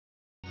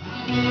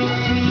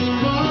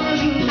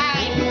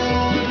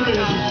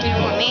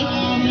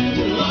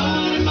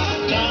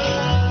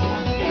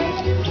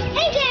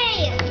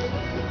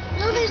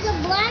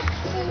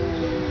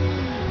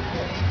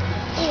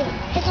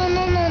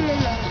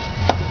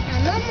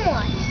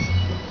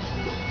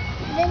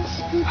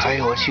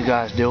Hey, what you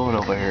guys doing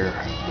over here?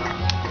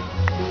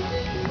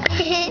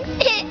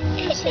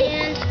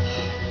 Sand.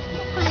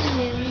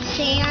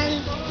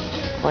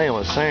 Sand. Playing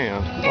with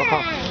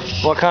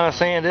sand. What kind of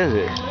sand is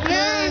it?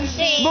 Moon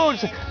sand. Moon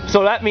sand.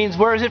 So that means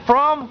where is it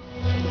from?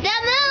 The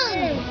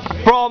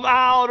moon. From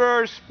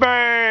outer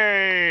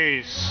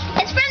space.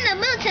 It's from the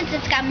moon since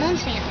it's got moon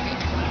sand in it.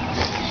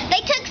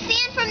 They took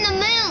sand from the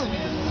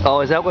moon.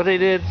 Oh, is that what they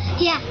did?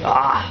 Yeah.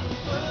 Ah.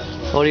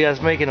 What are you guys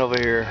making over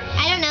here?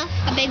 I don't know.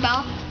 A big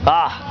ball.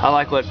 Ah, I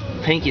like what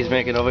Pinky's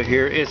making over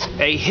here. It's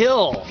a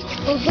hill.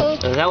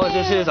 Mm-hmm. Is that what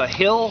this is? A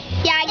hill?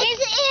 Yeah, I guess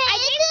it's a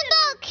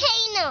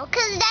volcano.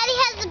 Cause Daddy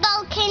has the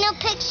volcano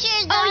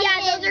pictures on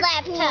his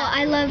laptop. Cool.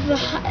 I love.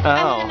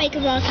 I want to make a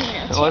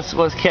volcano. Too.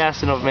 What's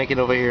Caston making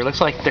over here? Looks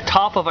like the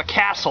top of a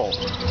castle.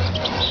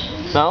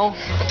 No?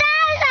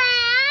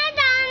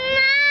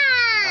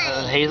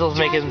 Hazel's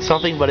making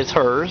something, but it's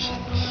hers.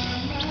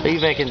 What are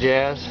you making,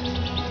 Jazz?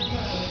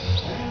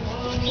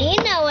 You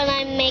know what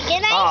I'm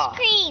making. Ice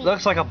cream.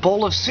 Looks like a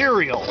bowl of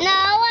cereal.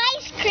 No,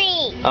 ice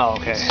cream. Oh,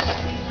 okay.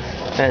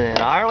 And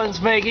then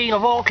Ireland's making a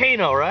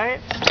volcano,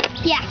 right?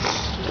 Yeah.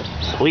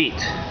 Sweet.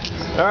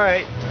 All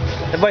right.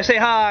 Everybody say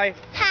hi.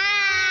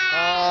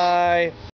 Hi. Hi.